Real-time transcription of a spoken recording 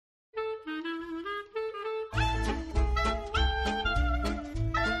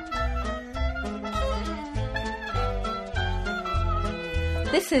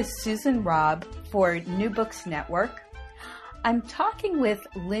This is Susan Robb for New Books Network. I'm talking with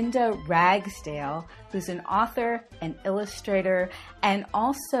Linda Ragsdale, who's an author, an illustrator, and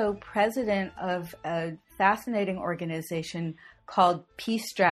also president of a fascinating organization called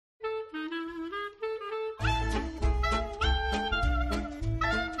Peace Dragon.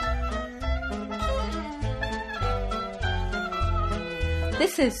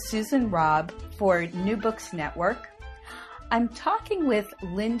 This is Susan Robb for New Books Network. I'm talking with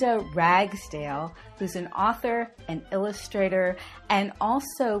Linda Ragsdale, who's an author, an illustrator, and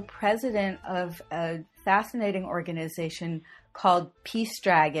also president of a fascinating organization called Peace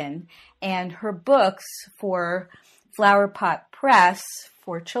Dragon. And her books for Flower Pot Press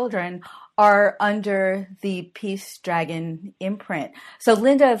for children are under the Peace Dragon imprint. So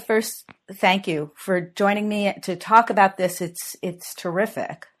Linda, first, thank you for joining me to talk about this. It's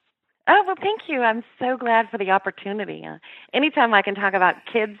terrific. Oh, well, thank you. I'm so glad for the opportunity. Anytime I can talk about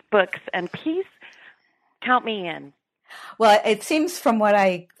kids, books, and peace, count me in. Well, it seems from what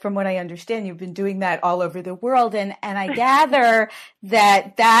I understand, you've been doing that all over the world, and I gather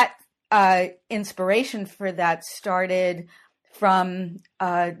that inspiration for that started from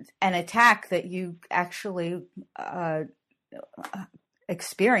an attack that you actually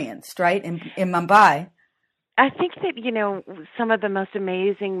experienced, right, in Mumbai. I think that, some of the most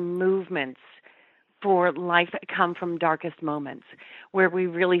amazing movements for life come from darkest moments, where we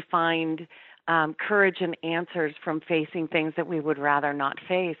really find courage and answers from facing things that we would rather not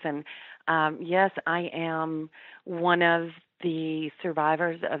face. And yes, I am one of the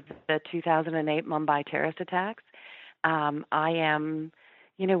survivors of the 2008 Mumbai terrorist attacks. I am,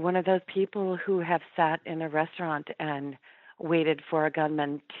 one of those people who have sat in a restaurant and waited for a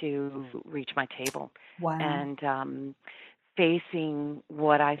gunman to reach my table. Wow. And facing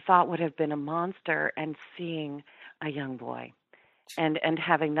what I thought would have been a monster and seeing a young boy and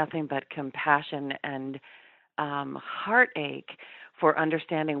having nothing but compassion and heartache for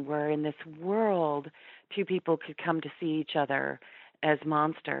understanding where in this world two people could come to see each other as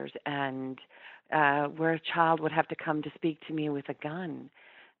monsters and where a child would have to come to speak to me with a gun.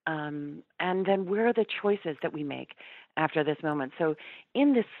 And then where are the choices that we make after this moment? So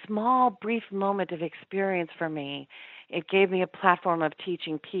in this small, brief moment of experience for me, it gave me a platform of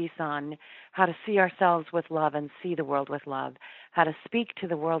teaching peace on how to see ourselves with love and see the world with love, how to speak to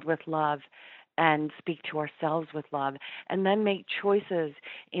the world with love and speak to ourselves with love, and then make choices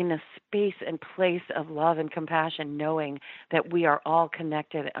in a space and place of love and compassion, knowing that we are all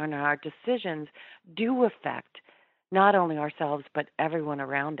connected and our decisions do affect not only ourselves, but everyone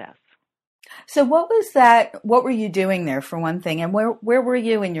around us. So what was that? What were you doing there, for one thing? And where were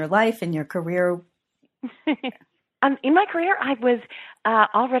you in your life, in your career? In my career, I was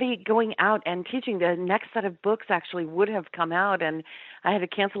already going out and teaching. The next set of books actually would have come out, and I had to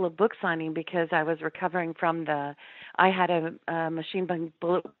cancel a book signing because I was recovering from I had a machine gun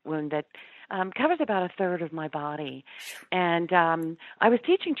bullet wound that covers about a third of my body. And I was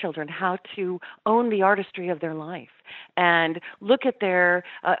teaching children how to own the artistry of their life and look at their,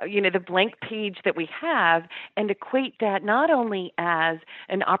 the blank page that we have and equate that not only as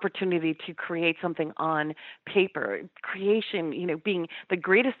an opportunity to create something on paper, creation, being the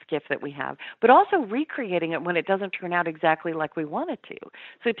greatest gift that we have, but also recreating it when it doesn't turn out exactly like we want it to.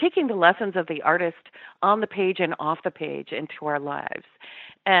 So taking the lessons of the artist on the page and off the page into our lives.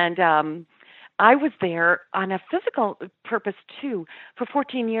 And I was there on a physical purpose, too. For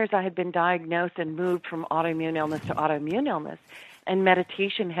 14 years, I had been diagnosed and moved from autoimmune illness to autoimmune illness, and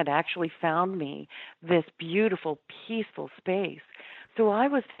meditation had actually found me this beautiful, peaceful space. So I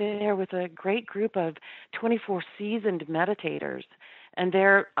was there with a great group of 24 seasoned meditators, and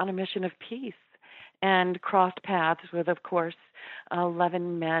they're on a mission of peace, and crossed paths with, of course,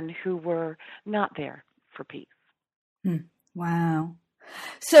 11 men who were not there for peace. Wow.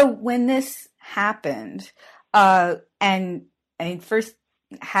 So when this happened, and first,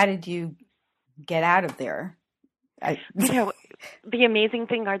 how did you get out of there? The amazing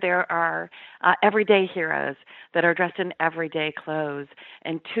thing there are everyday heroes that are dressed in everyday clothes,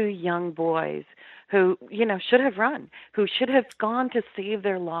 and two young boys who, should have run, who should have gone to save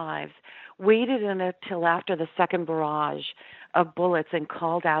their lives, waited until after the second barrage of bullets and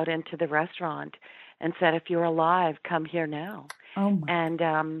called out into the restaurant and said, "If you're alive, come here now." Oh my.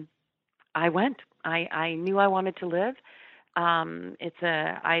 And I went. I knew I wanted to live.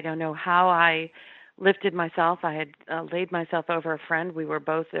 I don't know how I lifted myself. I had laid myself over a friend.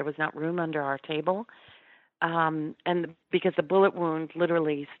 There was not room under our table. And because the bullet wound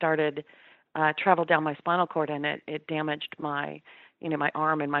literally traveled down my spinal cord, and it damaged my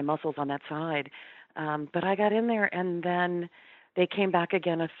arm and my muscles on that side. But I got in there, and then they came back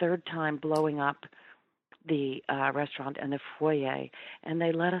again a third time, blowing up the restaurant and the foyer, and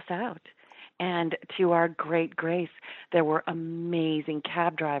they let us out. And to our great grace, there were amazing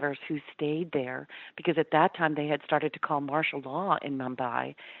cab drivers who stayed there because at that time they had started to call martial law in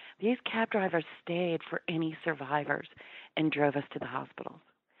Mumbai. These cab drivers stayed for any survivors and drove us to the hospitals.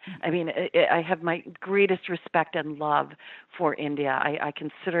 I mean, I have my greatest respect and love for India. I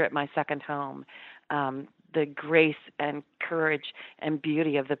consider it my second home. The grace and courage and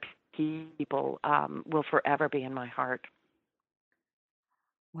beauty of the people will forever be in my heart.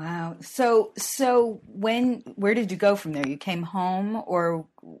 Wow. So where did you go from there? You came home, or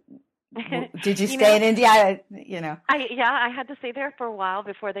did you stay in India? I had to stay there for a while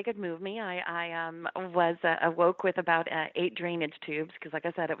before they could move me. I was awoke with about 8 drainage tubes because, like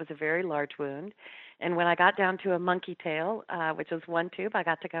I said, it was a very large wound. And when I got down to a monkey tail, which was 1 tube, I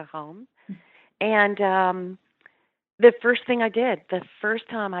got to go home. And the first thing I did, the first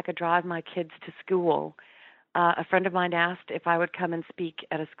time I could drive my kids to school, a friend of mine asked if I would come and speak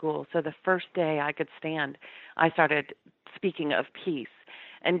at a school. So the first day I could stand, I started speaking of peace.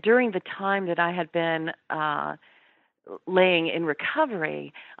 And during the time that I had been laying in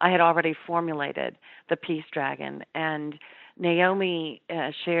recovery, I had already formulated the Peace Dragon. And Naomi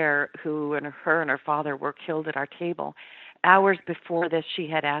Scher, who and her father were killed at our table, hours before this, she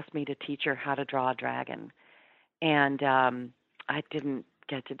had asked me to teach her how to draw a dragon. And I didn't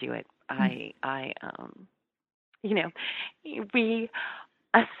get to do it. We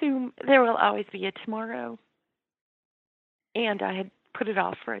assume there will always be a tomorrow, and I had put it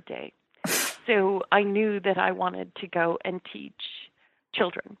off for a day. So I knew that I wanted to go and teach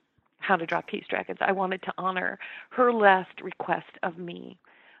children how to draw peace dragons. I wanted to honor her last request of me.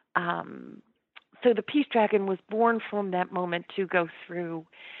 So the Peace Dragon was born from that moment to go through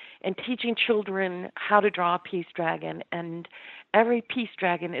and teaching children how to draw a peace dragon. And every peace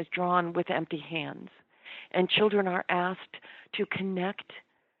dragon is drawn with empty hands. And children are asked to connect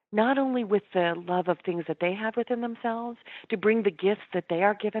not only with the love of things that they have within themselves, to bring the gifts that they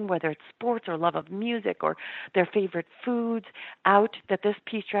are given, whether it's sports or love of music or their favorite foods, out that this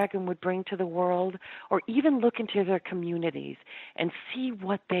peace dragon would bring to the world, or even look into their communities and see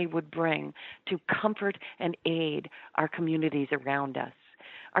what they would bring to comfort and aid our communities around us.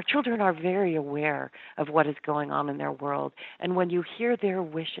 Our children are very aware of what is going on in their world, and when you hear their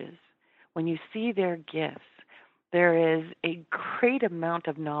wishes, when you see their gifts, there is a great amount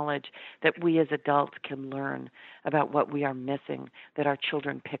of knowledge that we as adults can learn about what we are missing that our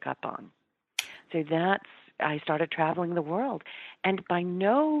children pick up on. So I started traveling the world. And by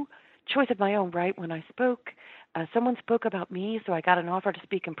no choice of my own, right, when I spoke, someone spoke about me, so I got an offer to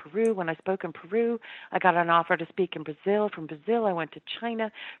speak in Peru. When I spoke in Peru, I got an offer to speak in Brazil. From Brazil, I went to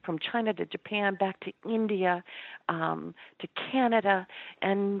China. From China to Japan, back to India, to Canada,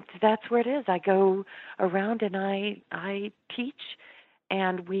 and that's where it is. I go around and I teach,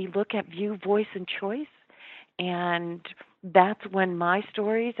 and we look at view, voice, and choice, and that's when my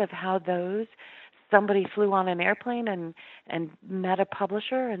stories of how somebody flew on an airplane and met a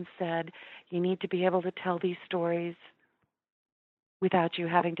publisher and said, you need to be able to tell these stories without you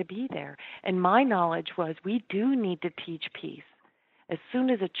having to be there. And my knowledge was we do need to teach peace. As soon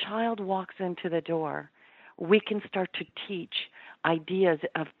as a child walks into the door, we can start to teach ideas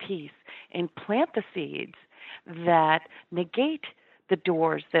of peace and plant the seeds that negate the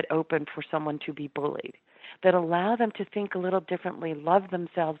doors that open for someone to be bullied, that allow them to think a little differently, love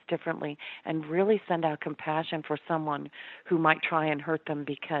themselves differently, and really send out compassion for someone who might try and hurt them,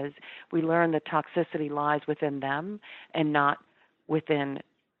 because we learn that toxicity lies within them and not within,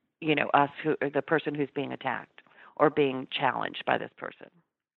 us, the person who's being attacked or being challenged by this person.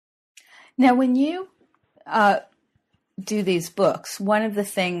 Now, when you do these books, one of the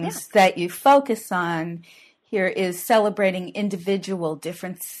things that you focus on here is celebrating individual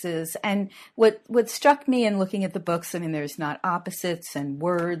differences. And what struck me in looking at the books, I mean, there's not opposites and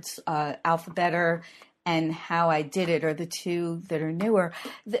words, alphabet and How I Did It are the two that are newer.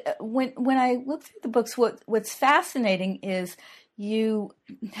 When I look through the books, what's fascinating is you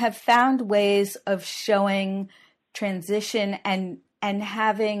have found ways of showing transition and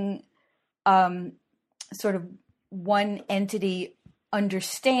having sort of one entity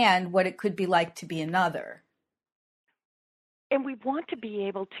understand what it could be like to be another. And we want to be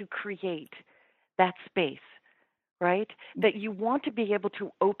able to create that space, right? That you want to be able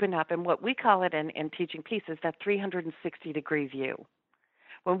to open up, and what we call it in teaching peace is that 360-degree view.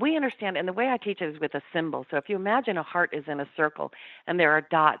 When we understand, and the way I teach it is with a symbol. So if you imagine a heart is in a circle and there are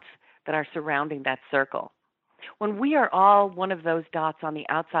dots that are surrounding that circle, When we are all one of those dots on the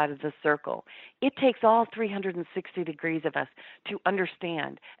outside of the circle, it takes all 360 degrees of us to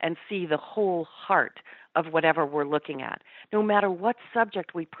understand and see the whole heart of whatever we're looking at, no matter what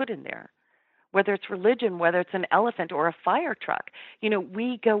subject we put in there. Whether it's religion, whether it's an elephant or a fire truck,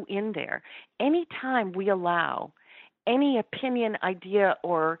 we go in there. Anytime we allow any opinion, idea,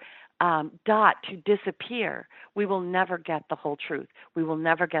 or dot to disappear, we will never get the whole truth. We will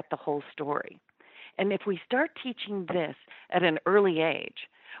never get the whole story. And if we start teaching this at an early age,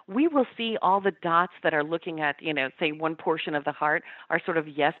 we will see all the dots that are looking at, say one portion of the heart are sort of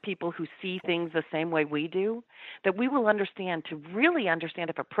yes people who see things the same way we do, that we will understand to really understand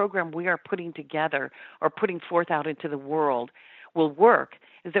if a program we are putting together or putting forth out into the world will work,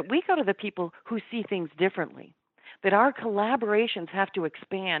 is that we go to the people who see things differently. That our collaborations have to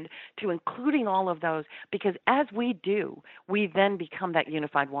expand to including all of those, because as we do, we then become that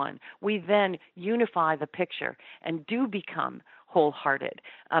unified one. We then unify the picture and do become wholehearted.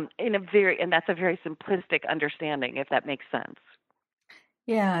 And that's a very simplistic understanding, if that makes sense.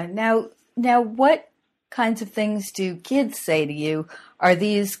 Yeah. Now, what kinds of things do kids say to you? Are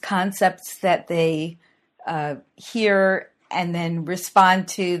these concepts that they hear and then respond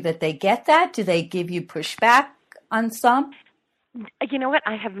to, that they get that? Do they give you pushback on some? You know what?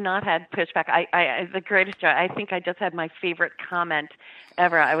 I have not had pushback. I the greatest joy. I think I just had my favorite comment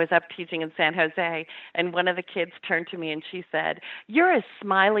ever. I was up teaching in San Jose, and one of the kids turned to me and she said, "You're as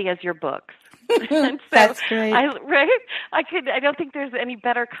smiley as your books." And so That's great. I don't think there's any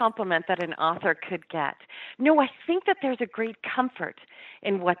better compliment that an author could get. No, I think that there's a great comfort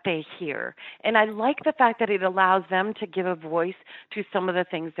in what they hear. And I like the fact that it allows them to give a voice to some of the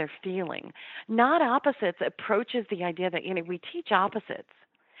things they're feeling. Not opposites approaches the idea that, we teach opposites.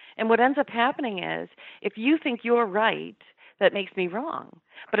 And what ends up happening is, if you think you're right, that makes me wrong.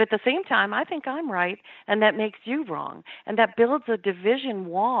 But at the same time, I think I'm right, and that makes you wrong. And that builds a division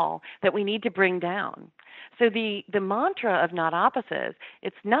wall that we need to bring down. So the mantra of not opposites,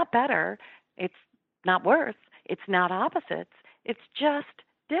 it's not better, it's not worse, it's not opposites, it's just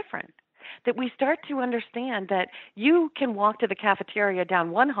different. That we start to understand that you can walk to the cafeteria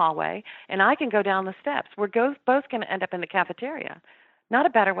down one hallway, and I can go down the steps. We're both going to end up in the cafeteria. Not a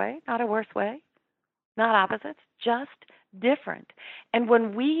better way, not a worse way, not opposites, just different. And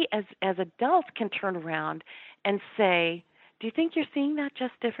when we as adults can turn around and say, do you think you're seeing that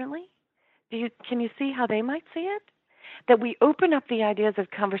just differently? Can you see how they might see it? That we open up the ideas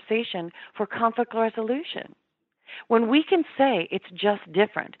of conversation for conflict resolution. When we can say it's just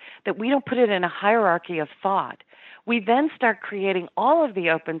different, that we don't put it in a hierarchy of thought, we then start creating all of the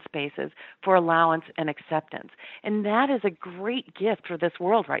open spaces for allowance and acceptance. And that is a great gift for this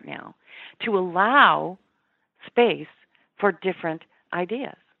world right now, to allow space for different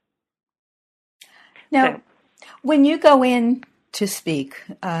ideas. Now, when you go in to speak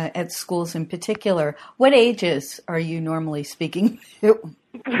at schools in particular, what ages are you normally speaking to?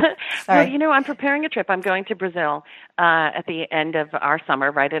 Well, I'm preparing a trip. I'm going to Brazil at the end of our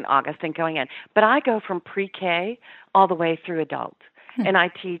summer, right in August, and going in. But I go from pre-K all the way through adult. And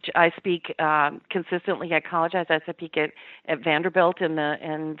I speak consistently at college. As I speak at Vanderbilt in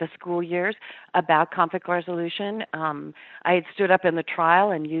the school years about conflict resolution. I had stood up in the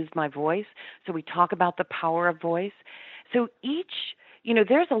trial and used my voice. So we talk about the power of voice. So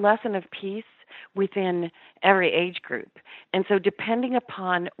there's a lesson of peace within every age group. And so depending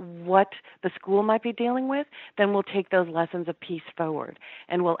upon what the school might be dealing with, then we'll take those lessons of peace forward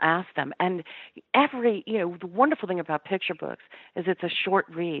and we'll ask them. And the wonderful thing about picture books is it's a short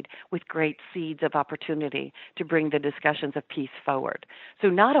read with great seeds of opportunity to bring the discussions of peace forward. So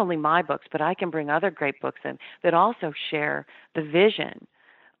not only my books, but I can bring other great books in that also share the vision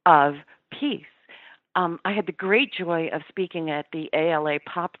of peace. I had the great joy of speaking at the ALA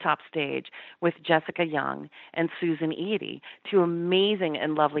Pop Top stage with Jessica Young and Susan Eady, two amazing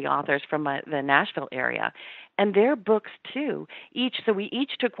and lovely authors from the Nashville area. And their books, too, we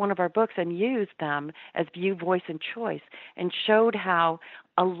each took one of our books and used them as view, voice, and choice, and showed how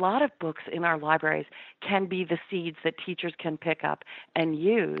a lot of books in our libraries can be the seeds that teachers can pick up and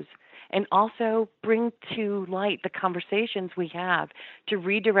use, and also bring to light the conversations we have to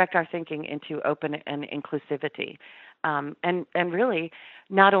redirect our thinking into open and inclusivity. And really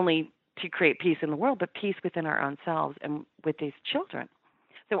not only to create peace in the world, but peace within our own selves and with these children.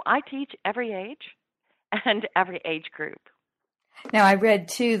 So I teach every age and every age group. Now, I read,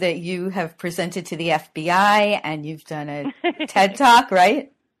 too, that you have presented to the FBI and you've done a TED Talk, right?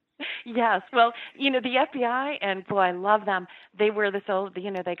 Yes. Well, the FBI, and boy, I love them. They were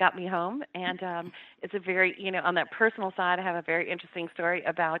they got me home. And it's a very, on that personal side, I have a very interesting story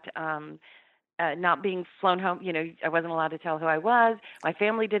about not being flown home. I wasn't allowed to tell who I was. My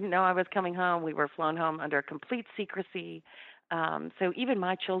family didn't know I was coming home. We were flown home under complete secrecy. So even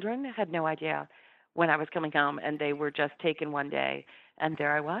my children had no idea when I was coming home, and they were just taken one day, and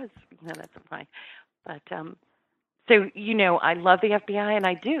there I was. That's fine. But so, I love the FBI, and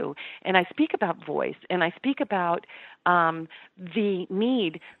I do. And I speak about voice, and I speak about the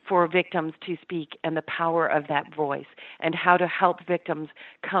need for victims to speak and the power of that voice, and how to help victims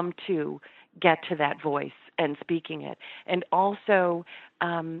come to get to that voice and speaking it. And also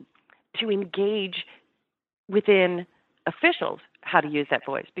to engage within officials how to use that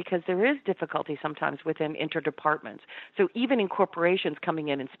voice, because there is difficulty sometimes within interdepartments. So even in corporations coming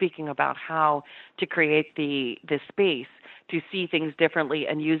in and speaking about how to create the space to see things differently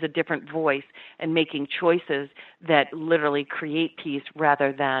and use a different voice and making choices that literally create peace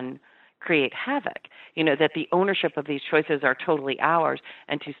rather than create havoc, that the ownership of these choices are totally ours,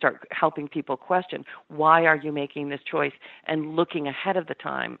 and to start helping people question, why are you making this choice, and looking ahead of the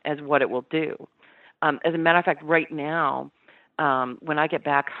time as what it will do. As a matter of fact, right now, when I get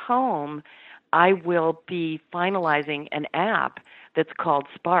back home, I will be finalizing an app that's called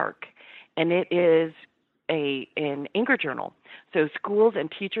Spark, and it is an anger journal. So schools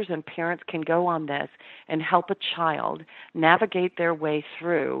and teachers and parents can go on this and help a child navigate their way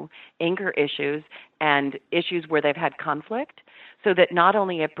through anger issues and issues where they've had conflict, so that not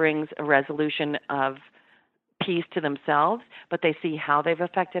only it brings a resolution of peace to themselves, but they see how they've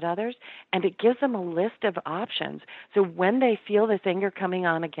affected others, and it gives them a list of options. So when they feel this anger coming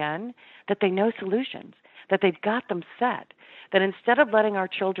on again, that they know solutions, that they've got them set, that instead of letting our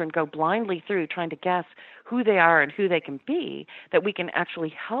children go blindly through trying to guess who they are and who they can be, that we can actually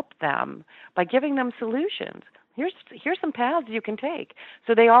help them by giving them solutions. Here's some paths you can take,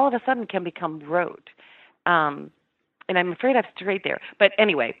 so they all of a sudden can become rote. And I'm afraid I've strayed there, but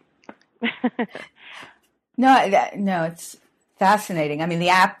anyway. No, it's fascinating. I mean, the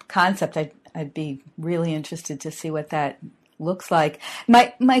app concept, I'd be really interested to see what that looks like.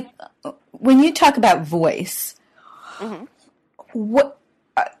 When you talk about voice, mm-hmm. What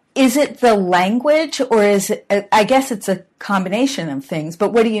is it? The language, or is it? I guess it's a combination of things.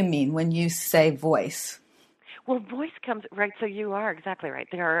 But what do you mean when you say voice? Well, voice comes right. So you are exactly right.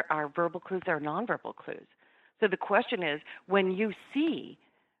 There are verbal clues. There are nonverbal clues. So the question is, when you see,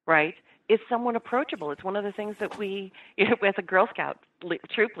 right, is someone approachable? It's one of the things that we, as a Girl Scout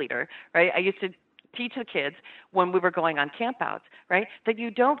troop leader, right, I used to teach the kids when we were going on campouts, right, that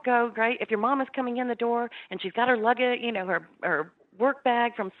you don't go, right, if your mom is coming in the door and she's got her luggage, her work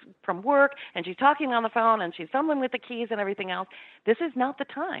bag from work, and she's talking on the phone and she's fumbling with the keys and everything else, this is not the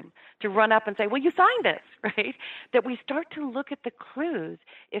time to run up and say, well, you signed this, right? That we start to look at the clues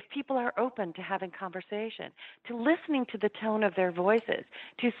if people are open to having conversation, to listening to the tone of their voices,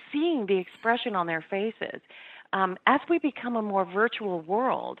 to seeing the expression on their faces. As we become a more virtual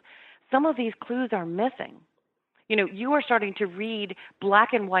world, some of these clues are missing. You are starting to read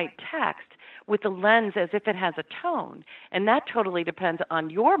black and white text with the lens as if it has a tone, and that totally depends on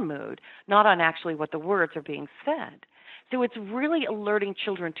your mood, not on actually what the words are being said. So it's really alerting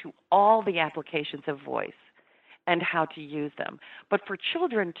children to all the applications of voice and how to use them. But for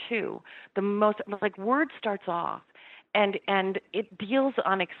children too, the most, like, word starts off, and it deals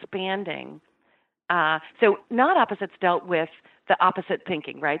on expanding. So not opposites dealt with the opposite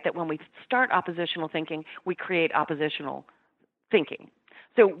thinking, right? That when we start oppositional thinking, we create oppositional thinking.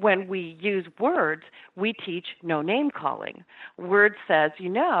 So when we use words, we teach no name calling. Word says,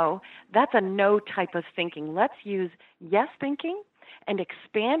 that's a no type of thinking. Let's use yes thinking and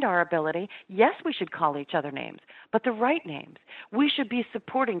expand our ability. Yes, we should call each other names, but the right names. We should be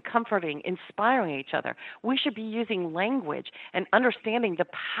supporting, comforting, inspiring each other. We should be using language and understanding the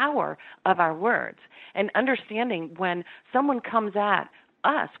power of our words, and understanding when someone comes at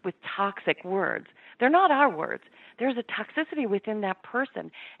us with toxic words. They're not our words. There's a toxicity within that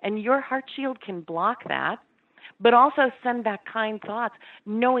person, and your heart shield can block that, but also send back kind thoughts,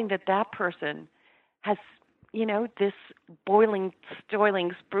 knowing that that person has, this boiling,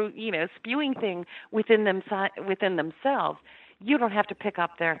 spewing thing within themselves. You don't have to pick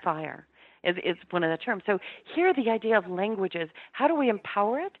up their fire. Is one of the terms. So here the idea of language is, how do we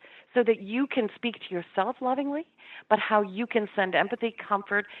empower it so that you can speak to yourself lovingly, but how you can send empathy,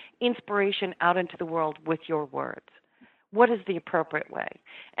 comfort, inspiration out into the world with your words? What is the appropriate way?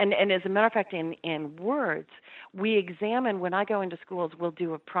 And as a matter of fact, in words, we examine, when I go into schools, we'll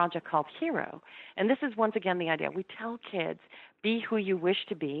do a project called Hero. And this is, once again, the idea. We tell kids, be who you wish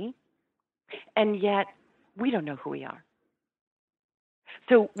to be, and yet we don't know who we are.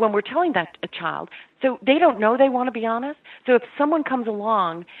 So when we're telling that a child, so they don't know they want to be honest. So if someone comes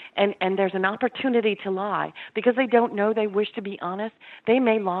along and there's an opportunity to lie because they don't know they wish to be honest, they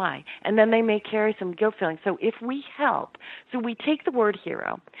may lie and then they may carry some guilt feelings. So if we help, so we take the word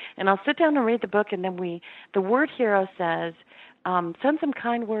hero, and I'll sit down and read the book, and then the word hero says, send some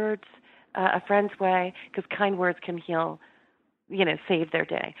kind words a friend's way because kind words can heal, save their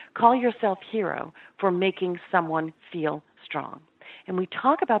day. Call yourself hero for making someone feel strong. And we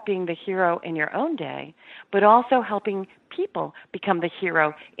talk about being the hero in your own day, but also helping people become the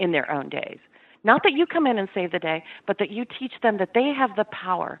hero in their own days. Not that you come in and save the day, but that you teach them that they have the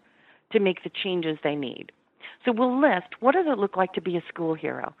power to make the changes they need. So we'll list, what does it look like to be a school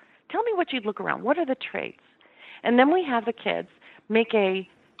hero? Tell me what you'd look around. What are the traits? And then we have the kids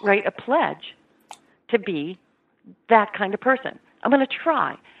write a pledge to be that kind of person. I'm going to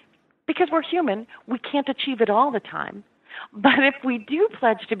try. Because we're human, we can't achieve it all the time. But if we do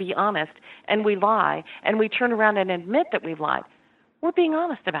pledge to be honest and we lie and we turn around and admit that we've lied, we're being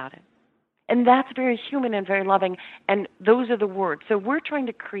honest about it. And that's very human and very loving. And those are the words. So we're trying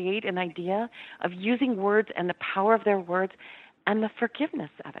to create an idea of using words and the power of their words and the forgiveness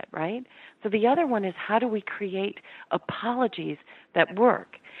of it, right? So the other one is, how do we create apologies that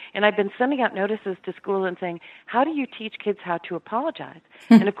work? And I've been sending out notices to school and saying, how do you teach kids how to apologize?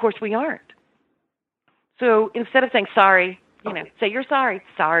 And of course we aren't. So instead of saying sorry, say you're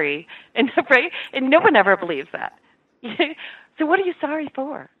sorry, and right? And no one ever believes that. So what are you sorry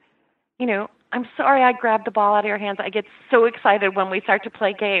for? I'm sorry I grabbed the ball out of your hands. I get so excited when we start to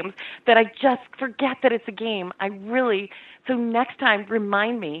play games that I just forget that it's a game. So next time,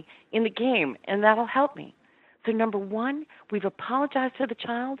 remind me in the game, and that'll help me. So number one, we've apologized to the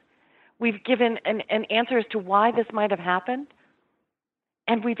child. We've given an answer as to why this might have happened,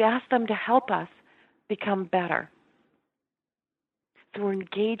 and we've asked them to help us become better. So we're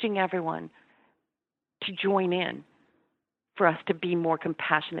engaging everyone to join in for us to be more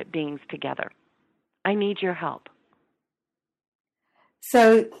compassionate beings together. I need your help.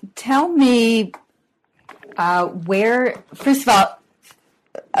 So tell me first of all,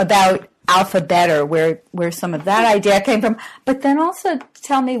 about Alpha Better, where some of that idea came from, but then also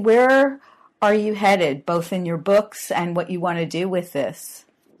tell me, where are you headed, both in your books and what you want to do with this?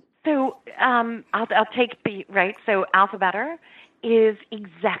 So I'll take B, right? So Alpha Better is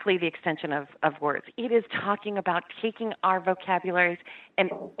exactly the extension of words. It is talking about taking our vocabularies and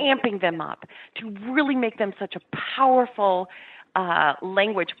amping them up to really make them such a powerful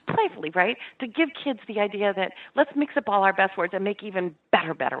language, playfully, right? To give kids the idea that let's mix up all our best words and make even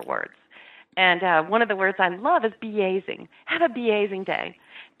better words. And one of the words I love is beazing. Have a beazing day.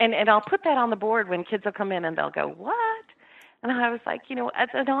 And I'll put that on the board when kids will come in and they'll go, what? And I was like, as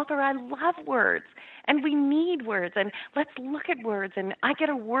an author, I love words, and we need words, and let's look at words. And I get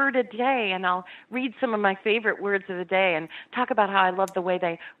a word a day, and I'll read some of my favorite words of the day and talk about how I love the way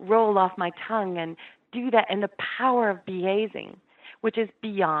they roll off my tongue and do that, and the power of beazing, which is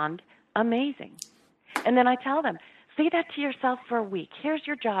beyond amazing. And then I tell them, say that to yourself for a week. Here's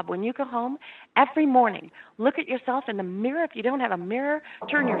your job. When you go home, every morning, look at yourself in the mirror. If you don't have a mirror,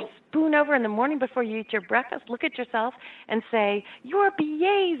 turn your spoon over in the morning before you eat your breakfast. Look at yourself and say, you're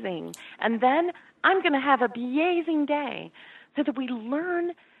beazing. And then I'm going to have a beazing day, so that we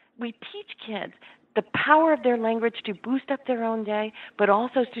teach kids the power of their language to boost up their own day, but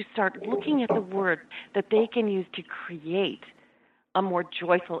also to start looking at the words that they can use to create a more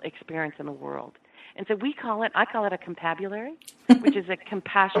joyful experience in the world. And so I call it a compabulary, which is a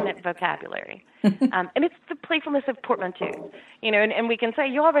compassionate vocabulary. And it's the playfulness of portmanteaus, and we can say,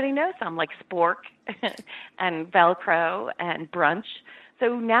 you already know some, like spork and Velcro and brunch.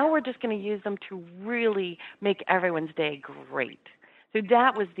 So now we're just going to use them to really make everyone's day great. So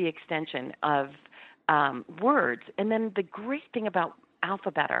that was the extension of words. And then the great thing about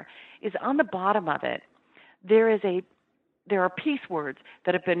Alpha Better is on the bottom of it, there are piece words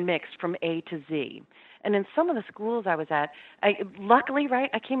that have been mixed from A to Z. And in some of the schools I was at, luckily, right,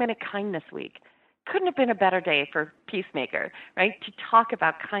 I came in at Kindness Week. Couldn't have been a better day for Peacemaker, right, to talk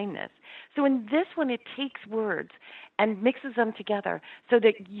about kindness. So in this one, it takes words and mixes them together so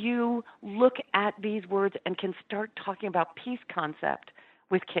that you look at these words and can start talking about peace concept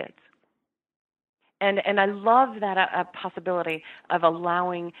with kids. And I love that possibility of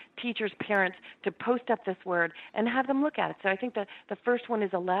allowing teachers, parents to post up this word and have them look at it. So I think the first one is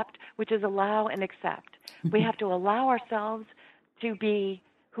alept, which is allow and accept. We have to allow ourselves to be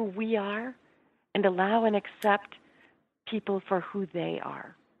who we are and allow and accept people for who they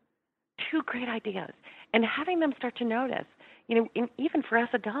are. Two great ideas. And having them start to notice, even for us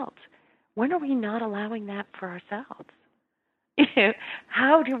adults, when are we not allowing that for ourselves?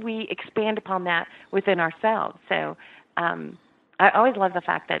 how do we expand upon that within ourselves? So I always love the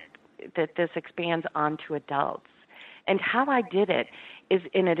fact that this expands onto adults. And how I did it is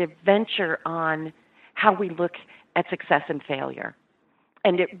in an adventure on how we look at success and failure.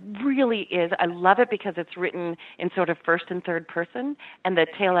 And it really is, I love it because it's written in sort of first and third person, and the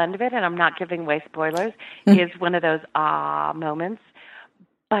tail end of it, and I'm not giving away spoilers, is one of those moments.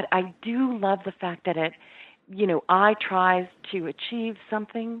 But I do love the fact that it, I tries to achieve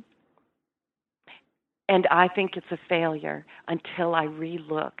something, and I think it's a failure until I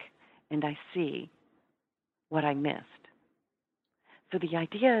re-look and I see what I missed. So the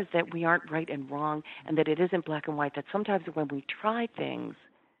idea is that we aren't right and wrong, and that it isn't black and white, that sometimes when we try things,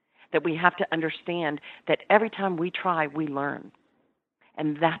 that we have to understand that every time we try, we learn.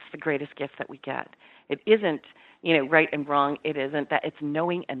 And that's the greatest gift that we get. It isn't, right and wrong. It isn't that. It's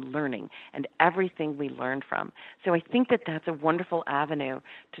knowing and learning, and everything we learn from. So I think that that's a wonderful avenue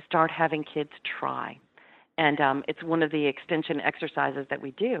to start having kids try. And it's one of the extension exercises that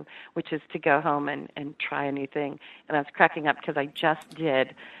we do, which is to go home and try a new thing. And I was cracking up because I just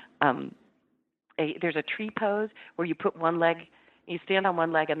did there's a tree pose where you put one leg, you stand on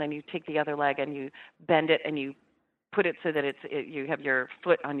one leg, and then you take the other leg and you bend it and you put it so that you have your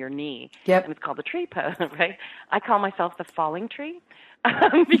foot on your knee. Yep. And it's called the tree pose, right? I call myself the falling tree.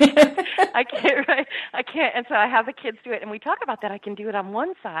 Because I can't, right? I can't, and so I have the kids do it, and we talk about that. I can do it on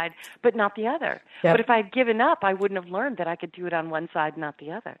one side, but not the other. Yep. But if I had given up, I wouldn't have learned that I could do it on one side, not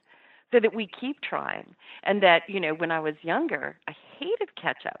the other. So that we keep trying, and that when I was younger, I hated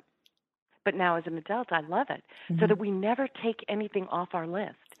ketchup, but now as an adult, I love it. So that we never take anything off our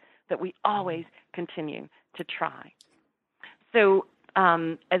list, that we always continue to try. So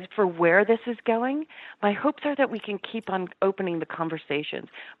as for where this is going, my hopes are that we can keep on opening the conversations.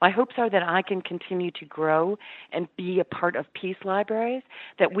 My hopes are that I can continue to grow and be a part of peace libraries,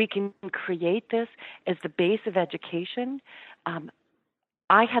 that we can create this as the base of education.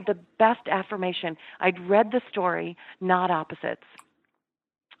 I had the best affirmation. I'd read the story, Not Opposites,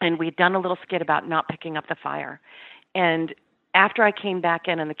 and we'd done a little skit about not picking up the fire. And after I came back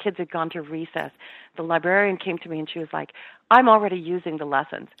in and the kids had gone to recess, the librarian came to me and she was like, I'm already using the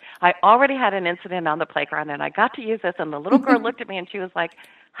lessons. I already had an incident on the playground and I got to use this. And the little girl looked at me and she was like,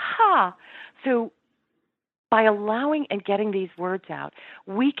 So by allowing and getting these words out,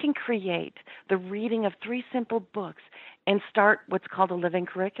 we can create the reading of 3 simple books and start what's called a living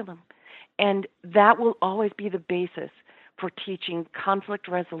curriculum. And that will always be the basis for teaching conflict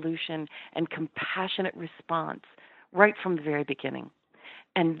resolution and compassionate response right from the very beginning.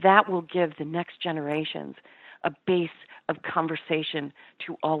 And that will give the next generations a base of conversation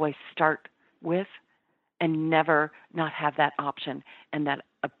to always start with and never not have that option and that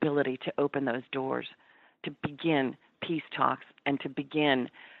ability to open those doors to begin peace talks and to begin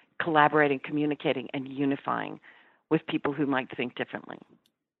collaborating, communicating, and unifying with people who might think differently.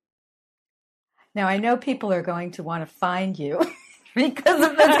 Now, I know people are going to want to find you because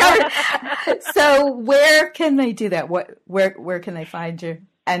of this conversation. So where can they do that? Where can they find you?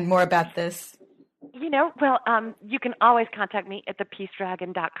 And more about this? You can always contact me at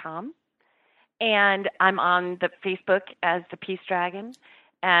thepeacedragon.com. And I'm on the Facebook as The Peace Dragon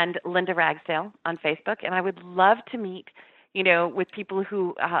and Linda Ragsdale on Facebook. And I would love to meet, with people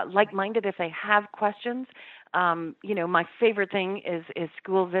who like-minded if they have questions. My favorite thing is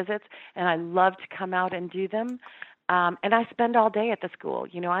school visits, and I love to come out and do them. And I spend all day at the school.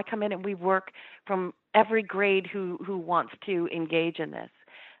 I come in and we work from every grade who wants to engage in this.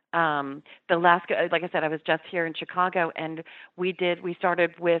 Like I said, I was just here in Chicago, and we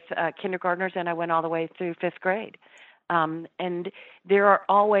started with kindergartners, and I went all the way through 5th grade. And there are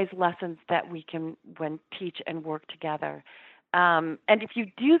always lessons that we can teach and work together. And if you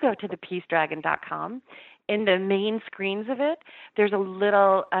do go to thepeacedragon.com, in the main screens of it, there's a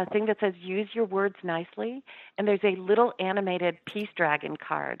little thing that says use your words nicely, and there's a little animated Peace Dragon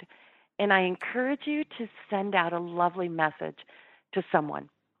card. And I encourage you to send out a lovely message to someone.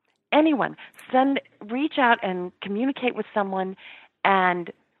 Anyone. Reach out and communicate with someone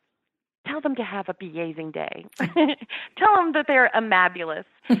and tell them to have a beazing day. Tell them that they're amabulous.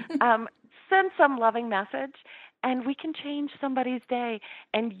 Send some loving message, and we can change somebody's day.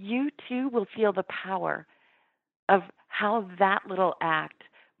 And you, too, will feel the power of how that little act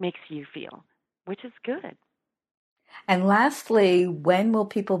makes you feel, which is good. And lastly, when will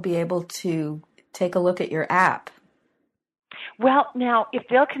people be able to take a look at your app? Well, now, if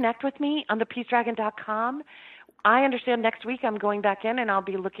they'll connect with me on thepeacedragon.com, I understand next week I'm going back in and I'll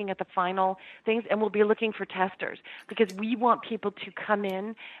be looking at the final things, and we'll be looking for testers because we want people to come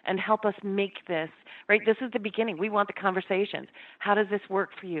in and help us make this, right? This is the beginning. We want the conversations. How does this work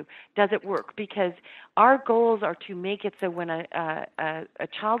for you? Does it work? Because our goals are to make it so when a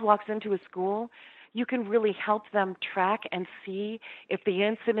child walks into a school, you can really help them track and see if the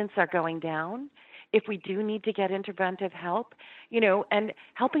incidents are going down, if we do need to get interventive help, and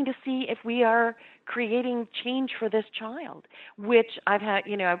helping to see if we are creating change for this child, which I've had,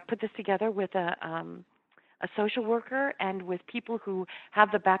 I've put this together with a social worker and with people who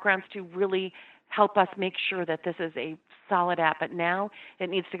have the backgrounds to really help us make sure that this is a solid app. But now it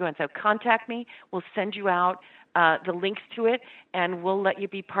needs to go in. So contact me. We'll send you out the links to it, and we'll let you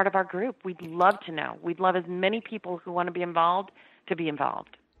be part of our group. We'd love to know. We'd love as many people who want to be involved to be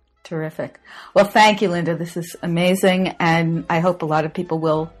involved. Terrific. Well, thank you, Linda. This is amazing, and I hope a lot of people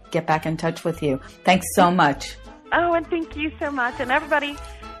will get back in touch with you. Thanks so much. Oh, and thank you so much. And everybody,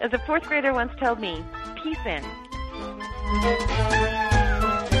 as a fourth grader once told me, peace in.